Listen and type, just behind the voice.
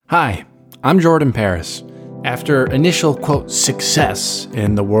Hi, I'm Jordan Paris. After initial, quote, success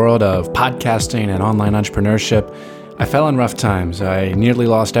in the world of podcasting and online entrepreneurship, I fell in rough times. I nearly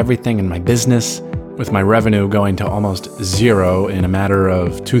lost everything in my business, with my revenue going to almost zero in a matter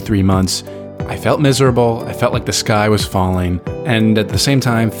of 2-3 months. I felt miserable, I felt like the sky was falling, and at the same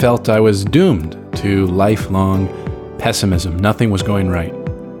time felt I was doomed to lifelong pessimism. Nothing was going right.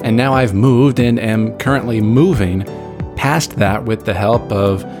 And now I've moved and am currently moving past that with the help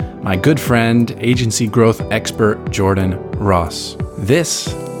of my good friend, agency growth expert, Jordan Ross. This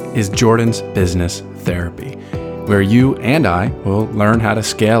is Jordan's Business Therapy, where you and I will learn how to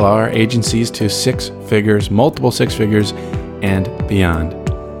scale our agencies to 6 figures, multiple 6 figures, and beyond.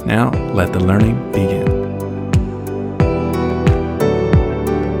 Now, let the learning begin.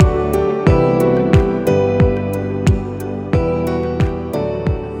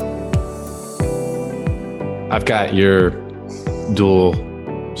 I've got your dual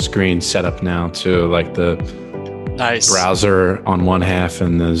screen set up now to like the nice browser on one half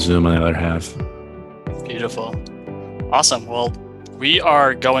and the Zoom on the other half. Beautiful. Awesome. Well, we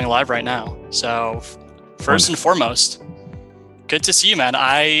are going live right now. So first and foremost, good to see you, man.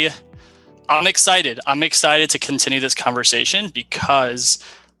 I'm excited. I'm excited to continue this conversation because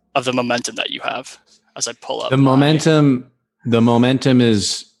of the momentum that you have as I pull up. The momentum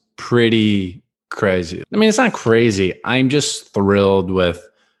is pretty crazy. I mean, it's not crazy. I'm just thrilled with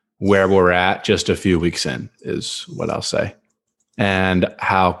where we're at just a few weeks in is what I'll say, and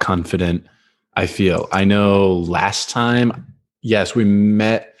how confident I feel. I know last time, yes, we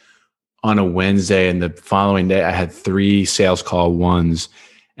met on a Wednesday, and the following day I had 3 sales call ones,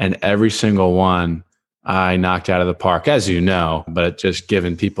 and every single one I knocked out of the park, as you know, but just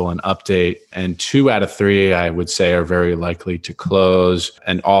giving people an update. And 2 out of 3, I would say, are very likely to close.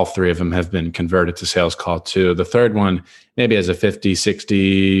 And all 3 of them have been converted to sales call 2. The third one maybe has a 50,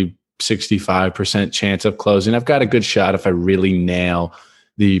 60, 65% chance of closing. I've got a good shot if I really nail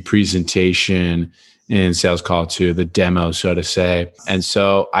the presentation in sales call 2, the demo, so to say. And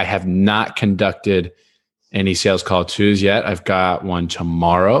so I have not conducted any sales call 2s yet. I've got one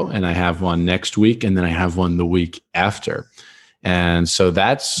tomorrow, and I have one next week, and then I have one the week after. And so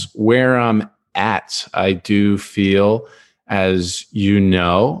that's where I'm at. I do feel, as you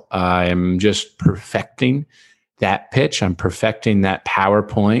know, I'm just perfecting that pitch. I'm perfecting that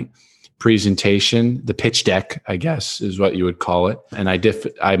PowerPoint presentation, the pitch deck, I guess is what you would call it. And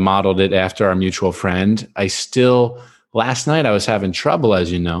I modeled it after our mutual friend. Last night I was having trouble,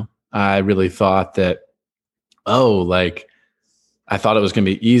 as you know. I really thought that, I thought it was going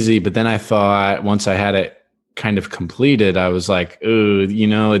to be easy, but then I thought once I had it kind of completed, I was like,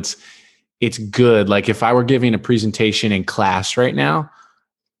 it's good. Like if I were giving a presentation in class right now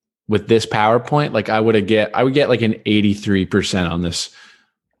with this PowerPoint, like I would get like an 83%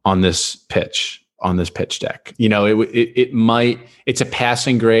 on this pitch deck. It's a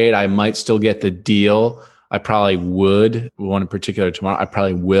passing grade. I might still get the deal. I probably would. One in particular tomorrow, I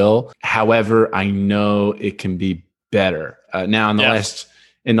probably will. However, I know it can be better. Now in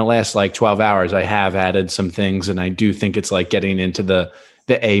the last like 12 hours, I have added some things, and I do think it's like getting into the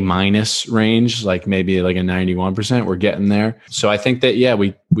A- range, like maybe like a 91%. We're getting there. So I think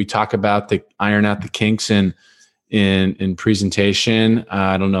that, we talk about the iron out the kinks in presentation.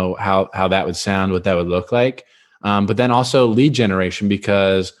 I don't know how that would sound, what that would look like. But then also lead generation,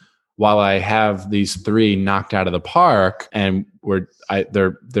 because while I have these 3 knocked out of the park and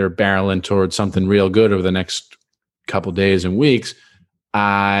they're barreling towards something real good over the next couple days and weeks,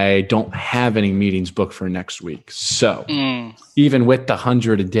 I don't have any meetings booked for next week. So even with the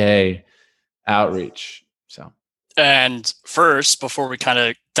 100 a day outreach. And first, before we kind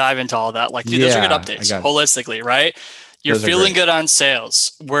of dive into all that, those are good updates holistically, right? You're feeling good on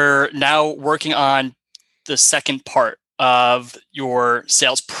sales. We're now working on the second part of your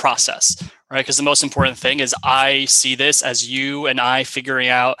sales process, right? Because the most important thing is I see this as you and I figuring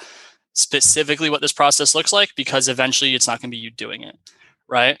out specifically what this process looks like, because eventually it's not going to be you doing it,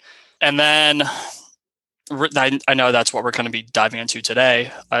 right? And then I know that's what we're going to be diving into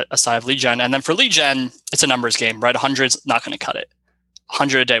today, aside of lead gen. And then for lead gen, it's a numbers game, right? 100's not going to cut it.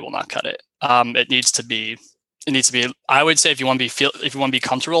 100 a day will not cut it. It needs to be. I would say if you want to be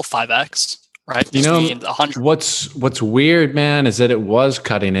comfortable, 5x. Right. What's weird, man, is that it was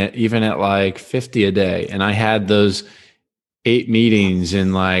cutting it even at like 50 a day. And I had those 8 meetings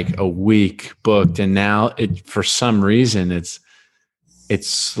in like a week booked. And now for some reason, it's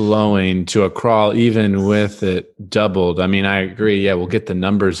slowing to a crawl, even with it doubled. I mean, I agree. Yeah, we'll get the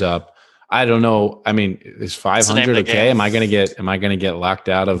numbers up. I don't know. I mean, is 500 okay? Am I going to get locked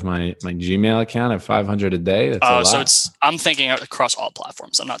out of my Gmail account at 500 a day? That's a lot. So I'm thinking across all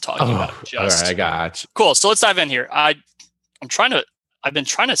platforms. I'm not talking about just. All right, I got you. Cool. So let's dive in here. I've been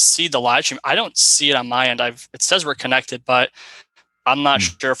trying to see the live stream. I don't see it on my end. It says we're connected, but I'm not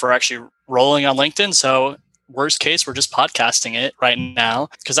sure if we're actually rolling on LinkedIn. So worst case, we're just podcasting it right now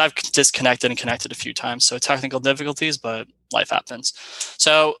because I've disconnected and connected a few times. So technical difficulties, but life happens.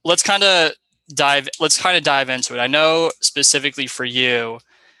 So let's kind of dive into it. I know specifically for you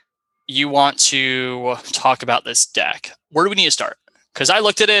want to talk about this deck. Where do we need to start? Because I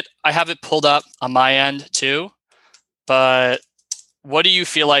looked at it, I have it pulled up on my end too, but what do you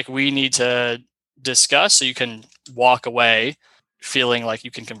feel like we need to discuss so you can walk away feeling like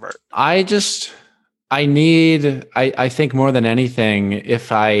you can convert? I think more than anything,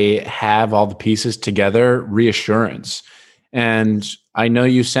 if I have all the pieces together, reassurance. And I know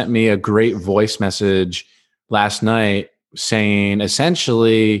you sent me a great voice message last night saying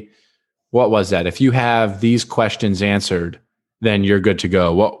essentially, what was that? If you have these questions answered, then you're good to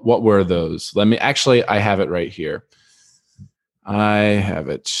go. What were those? I have it right here. I have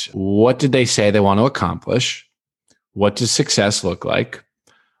it. What did they say they want to accomplish? What does success look like?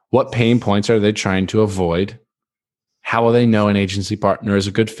 What pain points are they trying to avoid? How will they know an agency partner is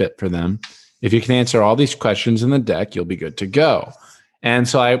a good fit for them? If you can answer all these questions in the deck, you'll be good to go. And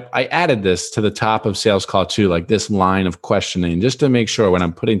so I added this to the top of Sales Call 2, like this line of questioning, just to make sure when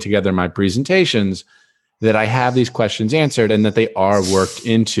I'm putting together my presentations that I have these questions answered and that they are worked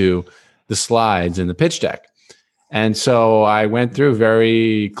into the slides in the pitch deck. And so I went through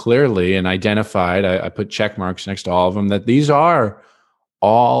very clearly and identified, I put check marks next to all of them, that these are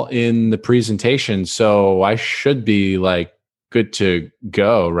all in the presentation. So I should be like good to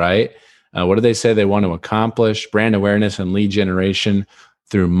go, right? What do they say they want to accomplish? Brand awareness and lead generation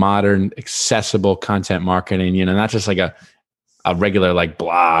through modern, accessible content marketing, not just like a regular like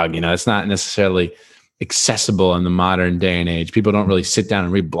blog, it's not necessarily accessible in the modern day and age. People don't really sit down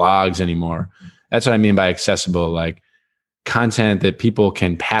and read blogs anymore. That's what I mean by accessible, like content that people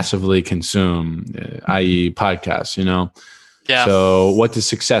can passively consume, i.e. podcasts, Yeah. So what does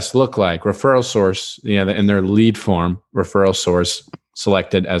success look like? Referral source, in their lead form, referral source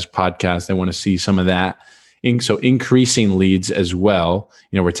selected as podcast. They want to see some of that. So increasing leads as well.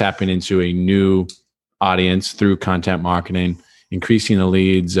 We're tapping into a new audience through content marketing, increasing the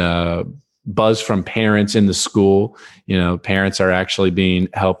leads, buzz from parents in the school. Parents are actually being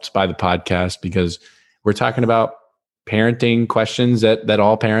helped by the podcast because we're talking about parenting questions that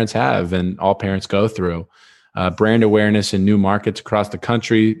all parents have and all parents go through. Brand awareness in new markets across the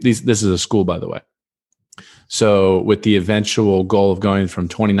country. This is a school, by the way. So with the eventual goal of going from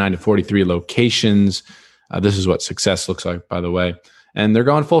 29 to 43 locations, this is what success looks like, by the way. And they're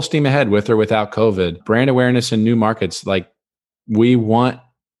going full steam ahead with or without COVID. Brand awareness in new markets. Like, we want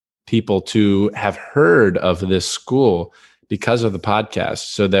people to have heard of this school because of the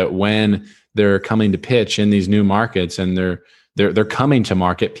podcast, so that when they're coming to pitch in these new markets and they're coming to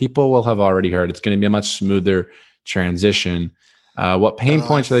market, people will have already heard. It's going to be a much smoother transition. What pain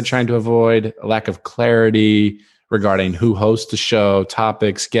points are they trying to avoid? A lack of clarity regarding who hosts the show,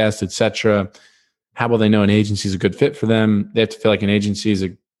 topics, guests, etc. How will they know an agency is a good fit for them? They have to feel like an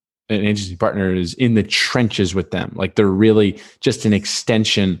agency partner is in the trenches with them. Like, they're really just an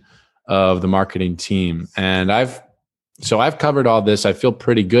extension of the marketing team. And I've covered all this. I feel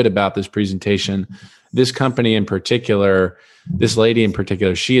pretty good about this presentation. This company in particular, this lady in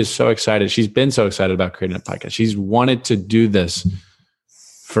particular, she is so excited. She's been so excited about creating a podcast. She's wanted to do this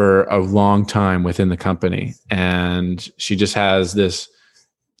for a long time within the company. And she just has this,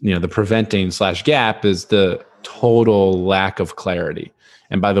 the preventing / gap is the total lack of clarity.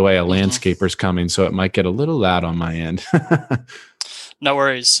 And by the way, a landscaper's coming, so it might get a little loud on my end. No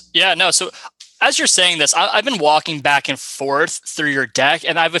worries. Yeah, no. So as you're saying this, I've been walking back and forth through your deck,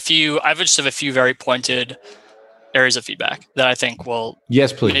 and I just have a few very pointed areas of feedback that I think will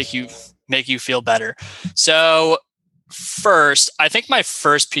make you feel better. So first, I think my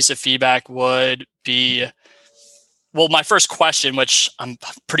first piece of feedback would be, my first question, which I'm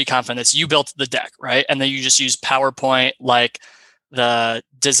pretty confident is, you built the deck, right? And then you just use PowerPoint, like the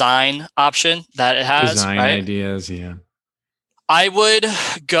design option that it has. Design right? ideas, yeah. I would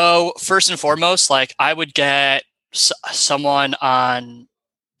go first and foremost, like I would get someone on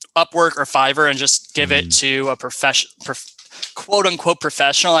Upwork or Fiverr and just give it to a quote unquote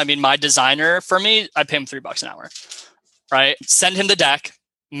professional. I mean, my designer, for me, I pay him $3 an hour, right? Send him the deck,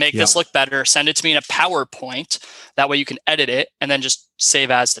 make this look better, send it to me in a PowerPoint. That way you can edit it and then just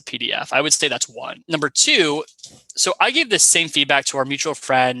save as the PDF. I would say that's one. Number two, so I gave this same feedback to our mutual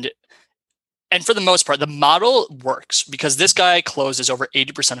friend, and for the most part, the model works because this guy closes over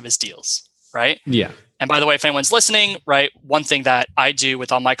 80% of his deals, right? Yeah. And by the way, if anyone's listening, right, one thing that I do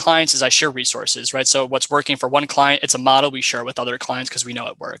with all my clients is I share resources, right? So what's working for one client, it's a model we share with other clients because we know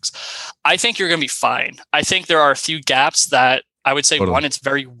it works. I think you're going to be fine. I think there are a few gaps that I would say, one, it's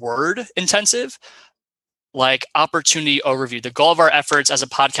very word intensive, like opportunity overview. The goal of our efforts as a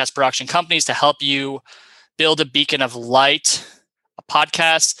podcast production company is to help you build a beacon of light, a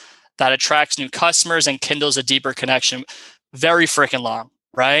podcast that attracts new customers and kindles a deeper connection. Very freaking long,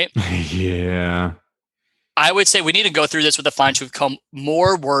 right? Yeah. I would say we need to go through this with a fine-tooth comb.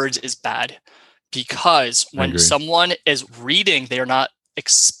 More words is bad because when someone is reading, they are not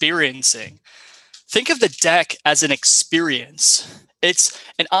experiencing. Think of the deck as an experience. It's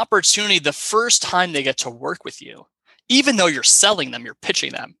an opportunity the first time they get to work with you. Even though you're selling them, you're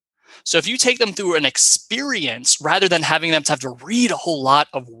pitching them. So if you take them through an experience rather than having them to have to read a whole lot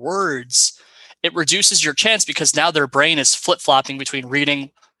of words, it reduces your chance because now their brain is flip-flopping between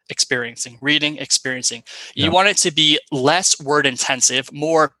reading, experiencing. You want it to be less word intensive,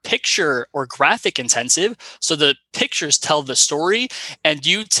 more picture or graphic intensive. So the pictures tell the story and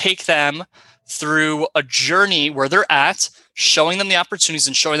you take them through a journey where they're at, showing them the opportunities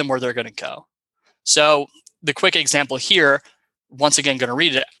and showing them where they're going to go. So the quick example here, once again, going to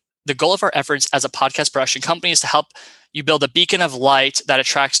read it. The goal of our efforts as a podcast production company is to help you build a beacon of light that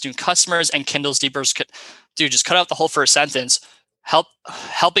attracts new customers and kindles deeper. Dude, just cut out the whole first sentence.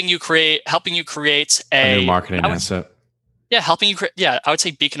 Helping you create a new marketing asset. Yeah, helping you create. Yeah, I would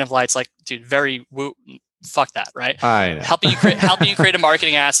say beacon of lights. Like, dude, very woo. Fuck that, right? I know. Helping you create a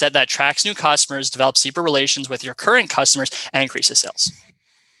marketing asset that attracts new customers, develops deeper relations with your current customers, and increases sales.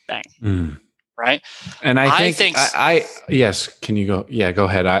 Bang. Right. And I think yes. Can you go? Yeah, go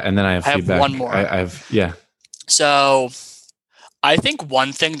ahead. And then I have feedback. One more. Yeah. So I think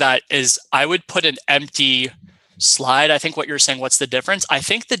one thing that is, I would put an empty slide. I think what you're saying, what's the difference? I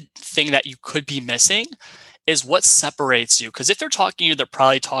think the thing that you could be missing is what separates you. Because if they're talking to you, they're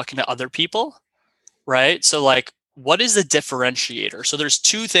probably talking to other people, right? So like, what is the differentiator? So there's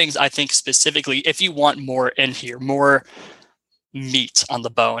two things I think specifically, if you want more in here, more meat on the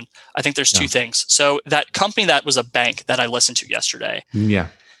bone, I think there's two things. So that company that was a bank that I listened to yesterday. Yeah.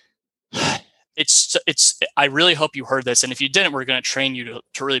 It's I really hope you heard this. And if you didn't, we're going to train you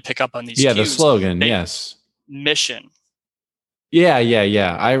to really pick up on these cues. The slogan. Yes. Mission. Yeah.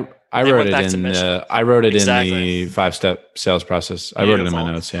 I wrote it in the 5-step sales process. I wrote it in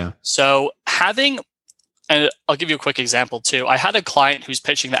my notes. Yeah. So and I'll give you a quick example too. I had a client who's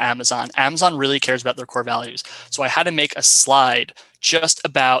pitching to Amazon. Amazon really cares about their core values. So I had to make a slide just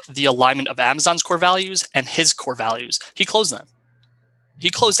about the alignment of Amazon's core values and his core values. He closed them. He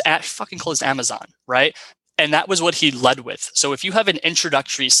fucking closed Amazon, right? And that was what he led with. So if you have an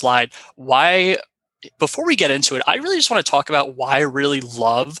introductory slide, before we get into it, I really just want to talk about why I really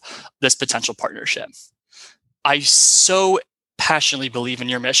love this potential partnership. I so passionately believe in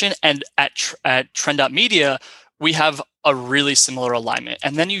your mission. And at Trend.media, we have a really similar alignment.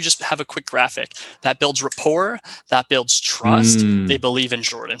 And then you just have a quick graphic that builds rapport, that builds trust. They believe in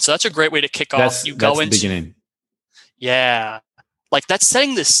Jordan. So that's a great way to kick off. You go into the beginning. Yeah. Like that's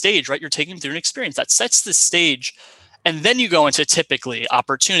setting the stage, right? You're taking them through an experience that sets the stage. And then you go into typically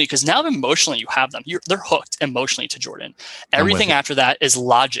opportunity because now emotionally you have them. They're hooked emotionally to Jordan. Everything after that is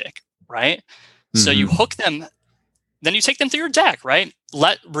logic, right? Mm-hmm. So you hook them. Then you take them through your deck, right?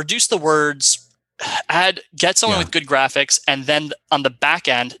 Reduce the words, get someone with good graphics, and then on the back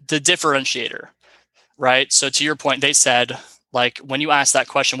end, the differentiator, right? So to your point, they said, like, when you ask that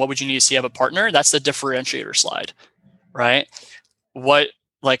question, what would you need to see of a partner? That's the differentiator slide, right? Why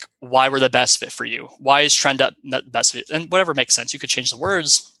we're the best fit for you? Why is Trend the best fit? And whatever makes sense. You could change the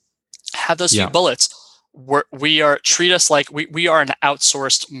words, have those few bullets. Treat us like we are an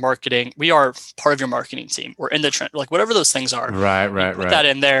outsourced marketing. We are part of your marketing team. We're in the trend, like whatever those things are. Right. Put that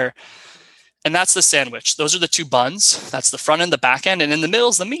in there. And that's the sandwich. Those are the two buns. That's the front end, the back end. And in the middle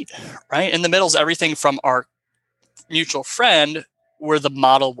is the meat, right? In the middle is everything from our mutual friend where the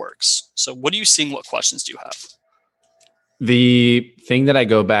model works. So what are you seeing? What questions do you have? The thing that I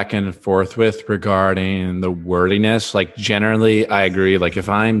go back and forth with regarding the wordiness, like generally I agree. Like if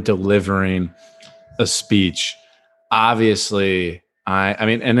I'm delivering a speech, obviously I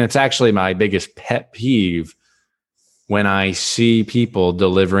mean, and it's actually my biggest pet peeve when I see people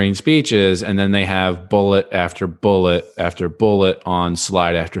delivering speeches and then they have bullet after bullet after bullet on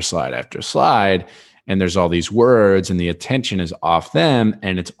slide after slide after slide. And there's all these words and the attention is off them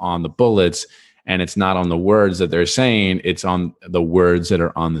and it's on the bullets and it's not on the words that they're saying. It's on the words that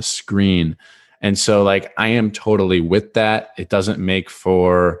are on the screen. And so like, I am totally with that. It doesn't make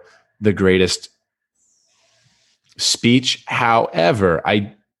for the greatest speech. However,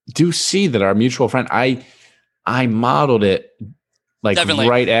 I do see that our mutual friend, I modeled it like Definitely.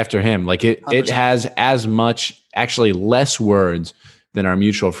 Right after him. Like it has as much, actually less words than our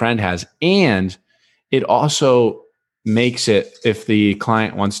mutual friend has. And it also makes it, if the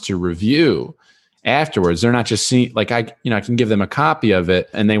client wants to review afterwards, they're not just seeing, like I can give them a copy of it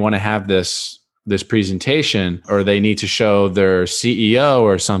and they want to have this presentation, or they need to show their CEO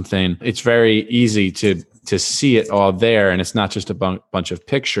or something. It's very easy to see it all there. And it's not just a bunch of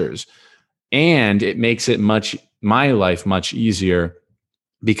pictures. And it makes it my life much easier,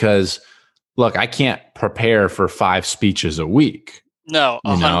 because look, I can't prepare for 5 speeches a week. No,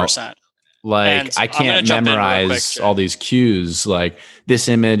 100%. Like I can't memorize all these cues, like this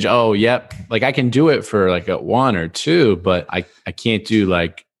image. Oh, yep. Like I can do it for like a 1 or 2, but I can't do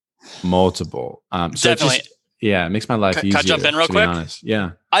like multiple. So Definitely. It makes my life easier. Can I jump in real quick? Honest.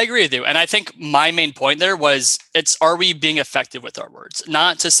 Yeah. I agree with you. And I think my main point there was, are we being effective with our words?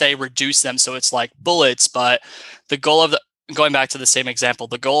 Not to say reduce them so it's like bullets, but the goal of going back to the same example,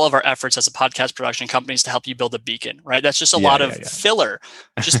 the goal of our efforts as a podcast production company is to help you build a beacon, right? That's just a lot of filler.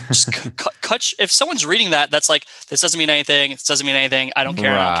 Just cut. If someone's reading that, that's like, this doesn't mean anything. This doesn't mean anything. I don't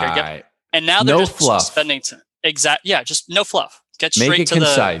care. I don't care. And now they're just fluff. Spending just no fluff. Get straight Make it to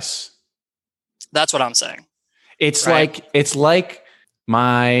concise. That's what I'm saying. It's like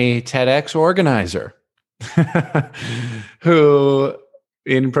my TEDx organizer who,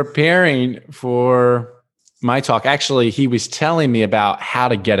 in preparing for my talk, actually, he was telling me about how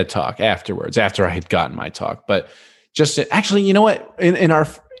to get a talk afterwards, after I had gotten my talk. But actually, you know what?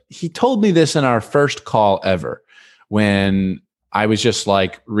 He told me this in our first call ever, when I was just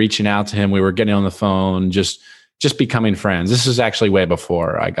like reaching out to him. We were getting on the phone, just becoming friends. This is actually way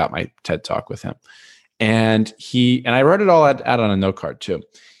before I got my TED Talk with him. And I wrote it all out on a note card too.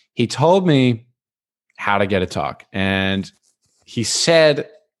 He told me how to get a talk. And he said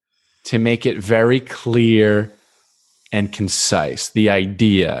to make it very clear and concise, the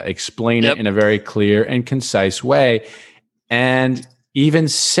idea, explain it in a very clear and concise way. And even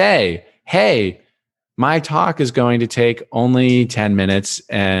say, hey, my talk is going to take only 10 minutes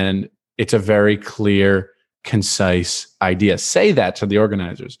and it's a very clear, concise idea. Say that to the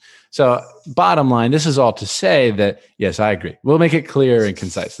organizers. So bottom line, this is all to say that, yes, I agree. We'll make it clear and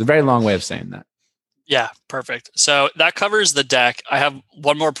concise. It's a very long way of saying that. Yeah, perfect. So that covers the deck. I have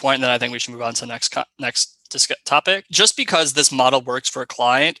one more point, and then I think we should move on to the next topic. Just because this model works for a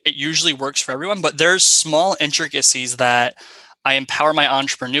client, it usually works for everyone, but there's small intricacies that I empower my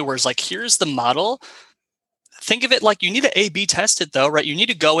entrepreneurs. Like, here's the model. Think of it like you need to A/B test it though, right? You need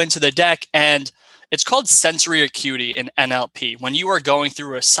to go into the deck, and it's called sensory acuity in NLP. When you are going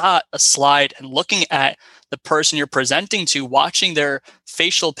through a slide and looking at the person you're presenting to, watching their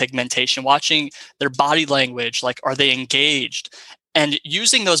facial pigmentation, watching their body language, like, are they engaged? And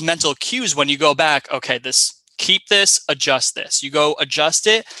using those mental cues when you go back, okay, keep this, adjust this. You go adjust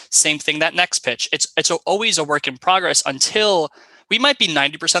it, same thing that next pitch. It's always a work in progress until we might be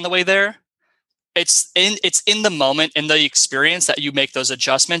 90% of the way there. It's in the moment, in the experience, that you make those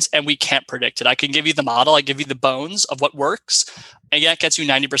adjustments, and we can't predict it. I can give you the model, I give you the bones of what works, and yeah, it gets you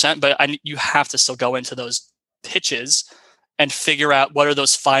 90%, but you have to still go into those pitches and figure out what are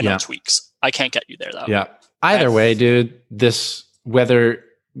those final tweaks. I can't get you there though. Yeah. Either way, dude, whether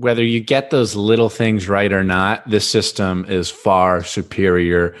you get those little things right or not, this system is far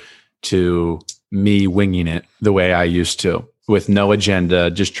superior to me winging it the way I used to, with no agenda,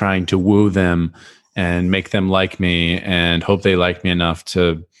 just trying to woo them and make them like me and hope they like me enough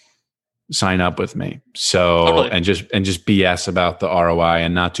to sign up with me. So, totally. and just BS about the ROI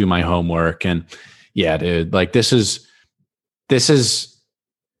and not do my homework. And yeah, dude, like this is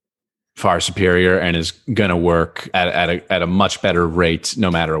far superior and is going to work at a much better rate no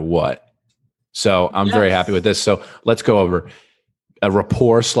matter what. So I'm very happy with this. So let's go over a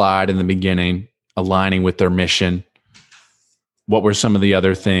rapport slide in the beginning, aligning with their mission. What were some of the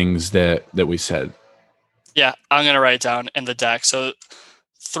other things that we said? Yeah, I'm going to write it down in the deck. So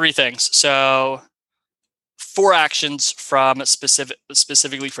 3 things. So 4 actions from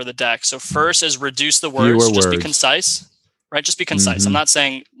specifically for the deck. So first is reduce the words. Just be concise, right? Just be concise. Mm-hmm. I'm not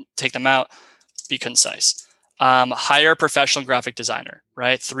saying take them out. Be concise. Hire a professional graphic designer,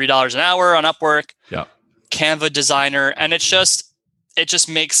 right? $3 an hour on Upwork. Yeah. Canva designer, and it just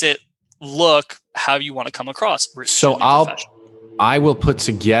makes it look how you want to come across. So I will put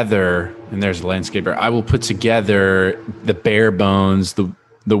together, and there's a landscaper. I will put together the bare bones,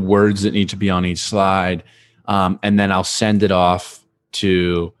 the words that need to be on each slide, and then I'll send it off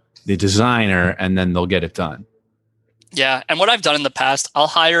to the designer, and then they'll get it done. Yeah. And what I've done in the past, I'll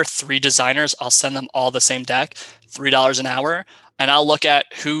hire 3 designers. I'll send them all the same deck, $3 an hour. And I'll look at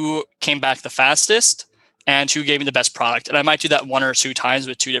who came back the fastest and who gave me the best product. And I might do that 1 or 2 times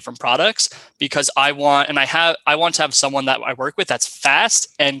with 2 different products because I want to have someone that I work with that's fast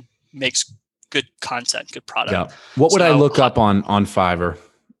and makes good content, good product. Yeah. What would I look up on Fiverr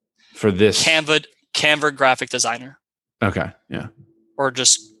for this? Canva graphic designer. Okay. Yeah. Or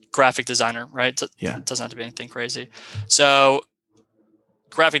just graphic designer, right? Yeah. It doesn't have to be anything crazy. So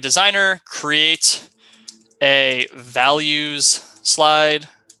graphic designer, create a values slide.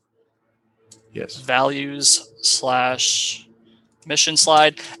 Yes. Values/mission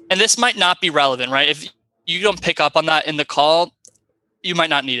slide. And this might not be relevant, right? If you don't pick up on that in the call, you might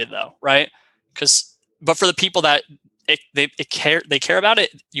not need it though, right? But for the people that they care about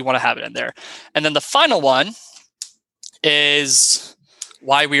it, you want to have it in there. And then the final one is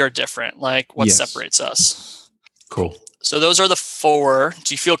why we are different, like what separates us. Cool. So those are the 4.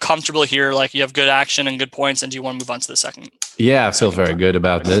 Do you feel comfortable here? Like you have good action and good points, and do you want to move on to the second? Yeah, I feel very good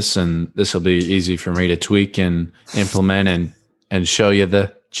about this, and this will be easy for me to tweak and implement and show you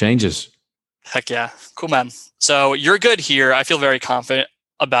the changes. Heck yeah. Cool, man. So you're good here. I feel very confident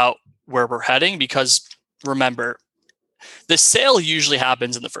about where we're heading because remember, the sale usually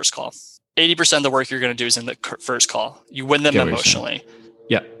happens in the first call. 80% of the work you're going to do is in the first call. You win them emotionally.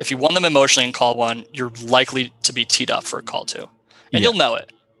 Yeah. If you won them emotionally in call 1, you're likely to be teed up for call 2. And you'll know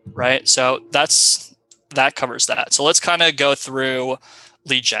it, right? So that covers that. So let's kind of go through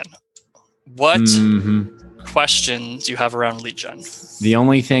lead gen. What questions do you have around lead gen? The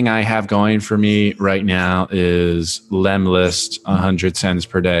only thing I have going for me right now is Lemlist 100 cents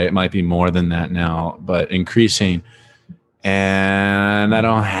per day. It might be more than that now, but increasing. And I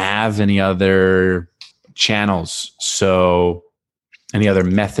don't have any other channels. So any other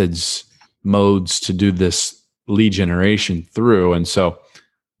modes to do this lead generation through. And so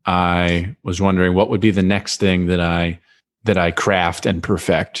I was wondering what would be the next thing that I craft and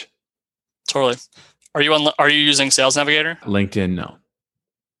perfect. Totally. Are you using Sales Navigator? LinkedIn, no.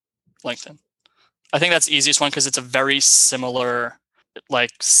 LinkedIn. I think that's the easiest one because it's a very similar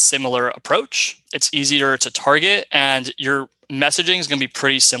approach. It's easier to target and your messaging is going to be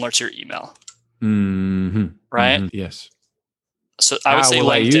pretty similar to your email. Mm-hmm. Right? Mm-hmm. Yes. So I would say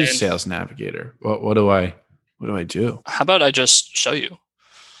LinkedIn. I use Sales Navigator. What do I do? How about I just show you?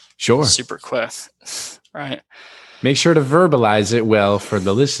 Sure. Super quick. Right. Make sure to verbalize it well for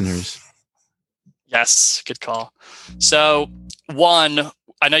the listeners. Yes, good call. So 1,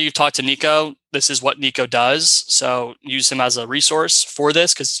 I know you've talked to Nico. This is what Nico does. So use him as a resource for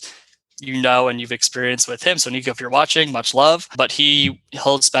this because you know and you've experienced with him. So Nico, if you're watching, much love. But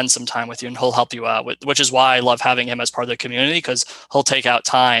he'll spend some time with you and he'll help you out, which is why I love having him as part of the community because he'll take out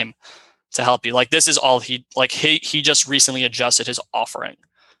time to help you. Like this is all he just recently adjusted his offering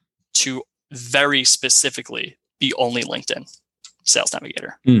to very specifically be only LinkedIn Sales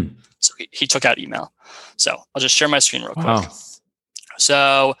Navigator. So he took out email. So I'll just share my screen real quick. Wow.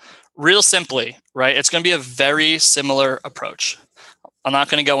 So real simply, right? It's going to be a very similar approach. I'm not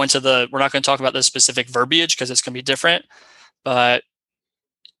going to go into we're not going to talk about the specific verbiage because it's going to be different, but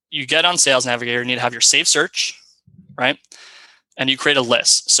you get on Sales Navigator, you need to have your saved search, right? And you create a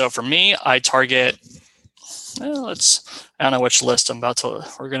list. So for me, I target, I don't know which list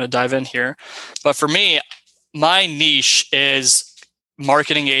we're going to dive in here. But for me, my niche is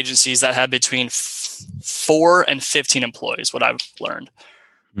marketing agencies that have between 4 and 15 employees, what I've learned,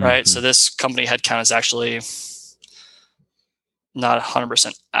 right? So this company headcount is actually not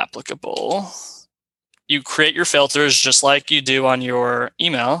 100% applicable. You create your filters just like you do on your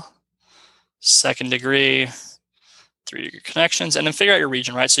email, 2nd degree, 3rd degree connections, and then figure out your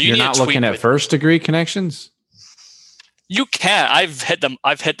region, right? So you're not looking at 1st degree connections? You can. I've hit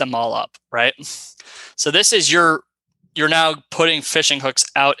them all up, right? So this is you're now putting fishing hooks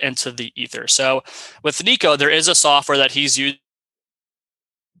out into the ether. So with Nico, there is a software that he's used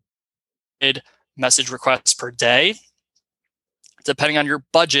message requests per day. Depending on your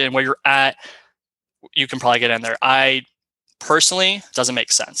budget and where you're at, you can probably get in there. I personally, doesn't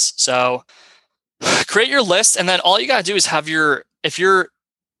make sense. So create your list, and then all you got to do is if you're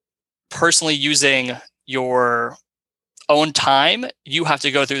personally using your own time, you have to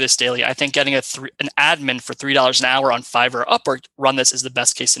go through this daily. I think getting an admin for $3 an hour on Fiverr or Upwork run this is the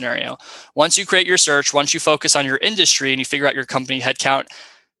best case scenario. Once you create your search, once you focus on your industry and you figure out your company headcount,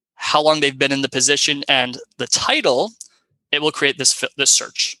 how long they've been in the position and the title, it will create this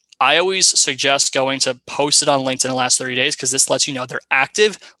search. I always suggest going to post it on LinkedIn in the last 30 days because this lets you know they're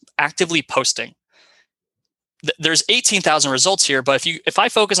actively posting. There's 18,000 results here, but if I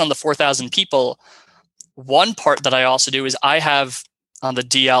focus on the 4,000 people, one part that I also do is I have on the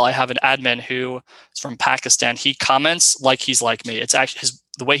DL, I have an admin who is from Pakistan. He comments like he's like me. It's actually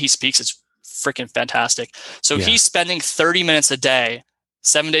the way he speaks is freaking fantastic. So he's spending 30 minutes a day,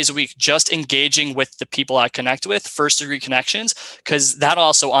 7 days a week, just engaging with the people I connect with, first degree connections, because that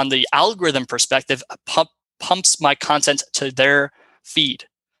also on the algorithm perspective pumps my content to their feed.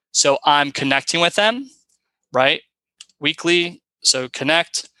 So I'm connecting with them, right? Weekly. So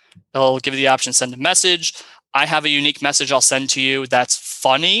connect. It'll give you the option to send a message. I have a unique message I'll send to you that's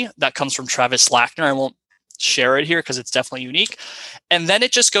funny. That comes from Travis Lackner. I won't share it here because it's definitely unique. And then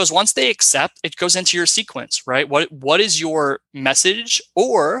it just goes, once they accept, it goes into your sequence, right? What is your message?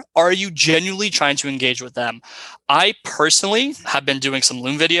 Or are you genuinely trying to engage with them? I personally have been doing some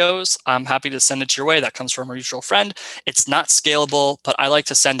Loom videos. I'm happy to send it to your way. That comes from a mutual friend. It's not scalable, but I like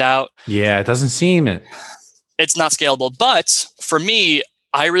to send out. Yeah, it doesn't seem it. It's not scalable. But for me,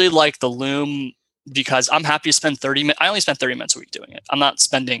 I really like the Loom because I'm happy to spend 30 minutes. I only spend 30 minutes a week doing it. I'm not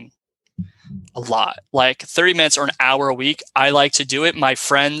spending a lot, like 30 minutes or an hour a week. I like to do it. My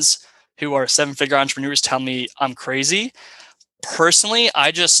friends who are 7-figure entrepreneurs tell me I'm crazy. Personally,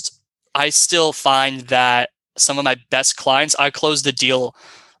 I still find that some of my best clients, I closed a deal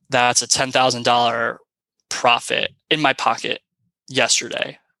that's a $10,000 profit in my pocket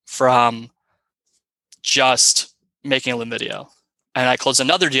yesterday from just making a Loom video. And I closed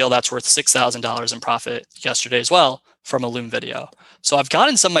another deal that's worth $6,000 in profit yesterday as well from a Loom video. So I've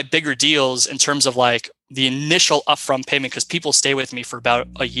gotten some of my bigger deals in terms of like the initial upfront payment because people stay with me for about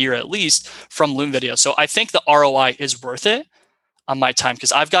a year at least from Loom video. So I think the ROI is worth it on my time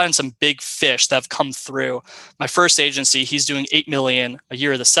because I've gotten some big fish that have come through. My first agency, he's doing 8 million a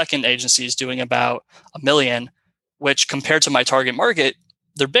year. The second agency is doing about 1 million, which compared to my target market,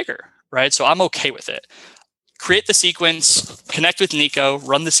 they're bigger, right? So I'm okay with it. Create the sequence, connect with Nico,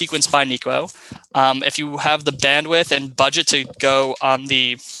 run the sequence by Nico. If you have the bandwidth and budget to go on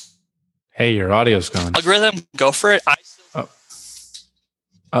the your audio's gone. Algorithm, go for it.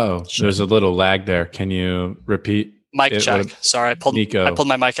 There's a little lag there. Can you repeat? Mic check. Sorry, I pulled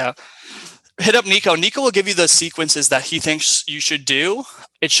my mic out. Hit up Nico. Nico will give you the sequences that he thinks you should do.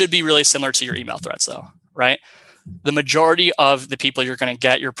 It should be really similar to your email threads though, right? The majority of the people you're going to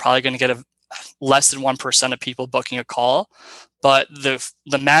get, you're probably going to get less than 1% of people booking a call, but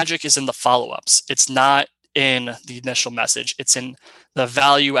the magic is in the follow-ups. It's not in the initial message. It's in the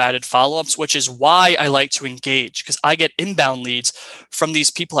value-added follow-ups, which is why I like to engage because I get inbound leads from these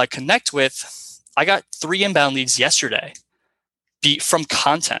people I connect with. I got 3 inbound leads yesterday from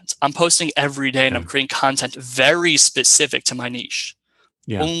content. I'm posting every day and I'm creating content very specific to my niche,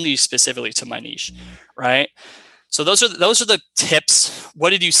 only specifically to my niche, right? So those are the tips. What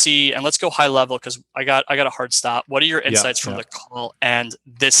did you see? And let's go high level because I got a hard stop. What are your insights from the call and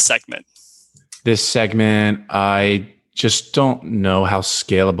this segment? This segment, I just don't know how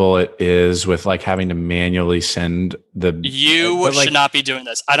scalable it is with like having to manually send the. You should not be doing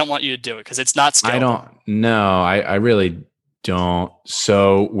this. I don't want you to do it because it's not scalable. I really don't.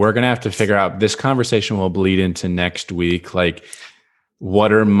 So we're gonna have to figure out. This conversation will bleed into next week. Like,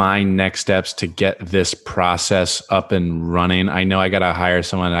 what are my next steps to get this process up and running? I know I got to hire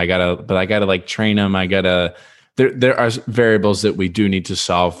someone. I got to like train them. There are variables that we do need to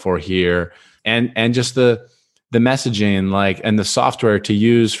solve for here. And just the messaging, like, and the software to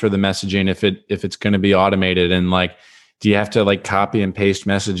use for the messaging, if it's going to be automated, and like, do you have to like copy and paste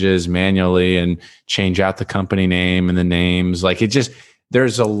messages manually and change out the company name and the names? Like,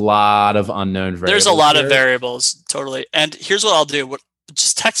 there's a lot of unknown variables. There's a lot of variables. Totally. And here's what I'll do.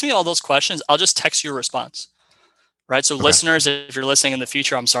 Just text me all those questions. I'll just text you a response. Right. So listeners, if you're listening in the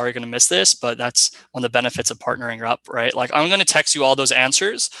future, I'm sorry you're going to miss this, but that's one of the benefits of partnering up, right? Like, I'm going to text you all those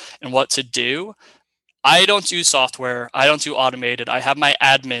answers and what to do. I don't do software. I don't do automated. I have my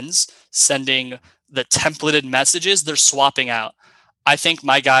admins sending the templated messages. They're swapping out. I think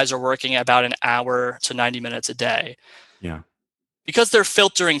my guys are working about an hour to 90 minutes a day. Yeah. Because they're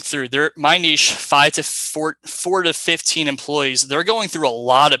filtering through my niche, 4 to 15 employees, they're going through a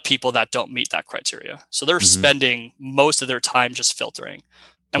lot of people that don't meet that criteria. So they're spending most of their time just filtering.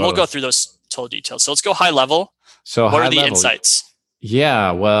 And we'll go through those total details. So let's go high level. So what are the insights?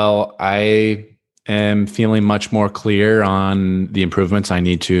 Yeah, well, I am feeling much more clear on the improvements I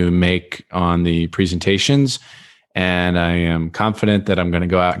need to make on the presentations. And I am confident that I'm going to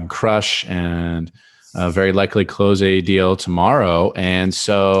go out and crush and very likely close a deal tomorrow. And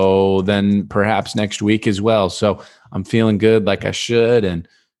so then perhaps next week as well. So I'm feeling good like I should. And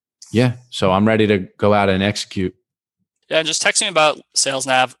so I'm ready to go out and execute. Yeah, and just text me about Sales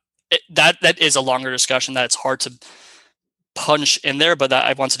Nav. That is a longer discussion that it's hard to punch in there, but that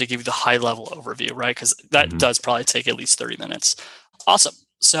I wanted to give you the high level overview, right? Because that does probably take at least 30 minutes. Awesome.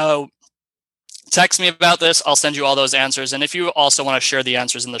 So text me about this. I'll send you all those answers. And if you also want to share the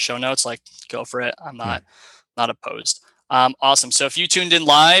answers in the show notes, like go for it. I'm not opposed. Awesome. So if you tuned in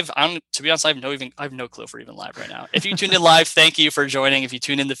live, to be honest, I have no clue if we're even live right now. If you tuned in live, thank you for joining. If you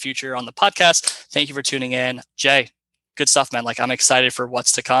tune in the future on the podcast, thank you for tuning in. Jay, good stuff, man. Like, I'm excited for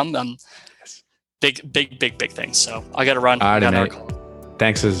what's to come. Big things. So I got to run. All right, mate.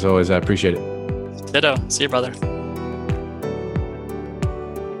 Thanks as always. I appreciate it. Ditto. See you, brother.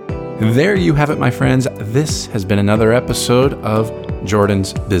 There you have it, my friends. This has been another episode of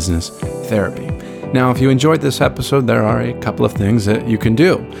Jordan's Business Therapy. Now, if you enjoyed this episode, there are a couple of things that you can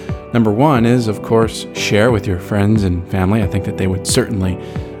do. Number one is, of course, share with your friends and family. I think that they would certainly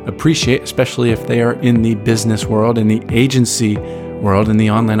appreciate, especially if they are in the business world, in the agency world, in the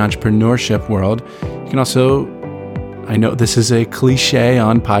online entrepreneurship world. You can also, I know this is a cliche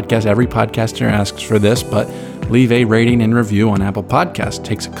on podcasts. Every podcaster asks for this, but leave a rating and review on Apple Podcasts. It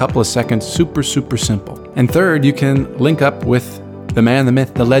takes a couple of seconds, super simple. And third, you can link up with the man, the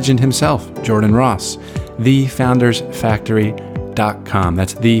myth, the legend himself, Jordan Ross, thefoundersfactory.com.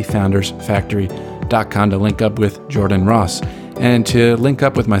 That's thefoundersfactory.com to link up with Jordan Ross. And to link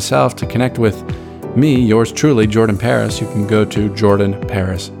up with myself, to connect with me, yours truly, Jordan Paris, you can go to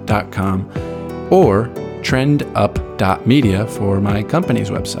jordanparis.com or trendup.media for my company's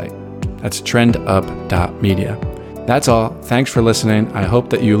website. That's trendup.media. That's all. Thanks for listening. I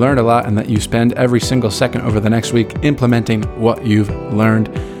hope that you learned a lot and that you spend every single second over the next week implementing what you've learned.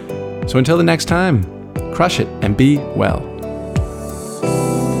 So until the next time, crush it and be well.